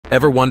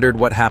Ever wondered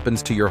what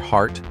happens to your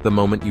heart the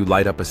moment you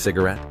light up a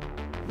cigarette?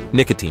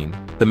 Nicotine,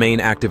 the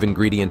main active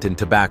ingredient in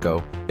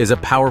tobacco, is a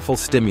powerful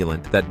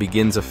stimulant that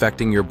begins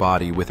affecting your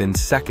body within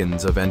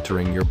seconds of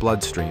entering your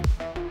bloodstream.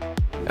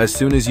 As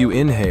soon as you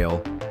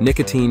inhale,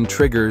 nicotine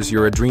triggers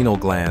your adrenal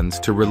glands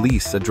to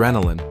release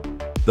adrenaline,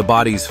 the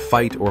body's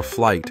fight or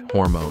flight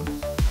hormone.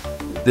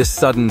 This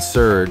sudden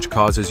surge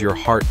causes your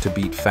heart to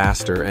beat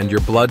faster and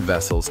your blood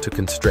vessels to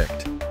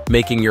constrict,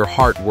 making your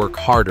heart work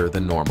harder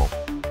than normal.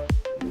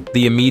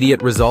 The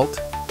immediate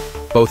result?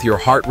 Both your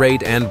heart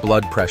rate and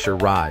blood pressure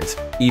rise,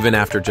 even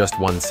after just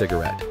one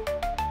cigarette.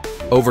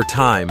 Over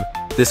time,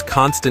 this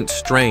constant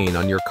strain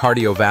on your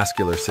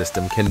cardiovascular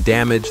system can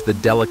damage the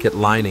delicate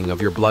lining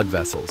of your blood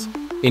vessels,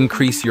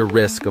 increase your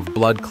risk of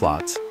blood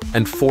clots,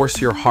 and force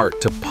your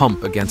heart to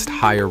pump against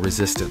higher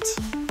resistance.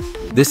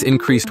 This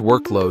increased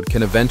workload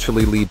can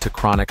eventually lead to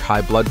chronic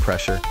high blood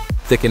pressure,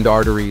 thickened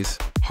arteries,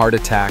 heart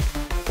attack,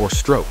 or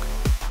stroke.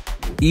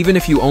 Even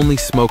if you only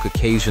smoke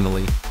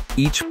occasionally,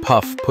 each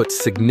puff puts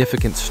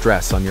significant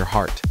stress on your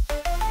heart.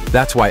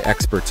 That's why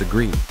experts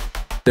agree.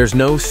 There's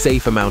no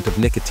safe amount of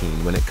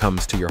nicotine when it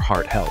comes to your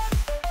heart health.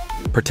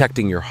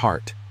 Protecting your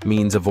heart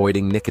means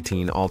avoiding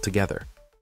nicotine altogether.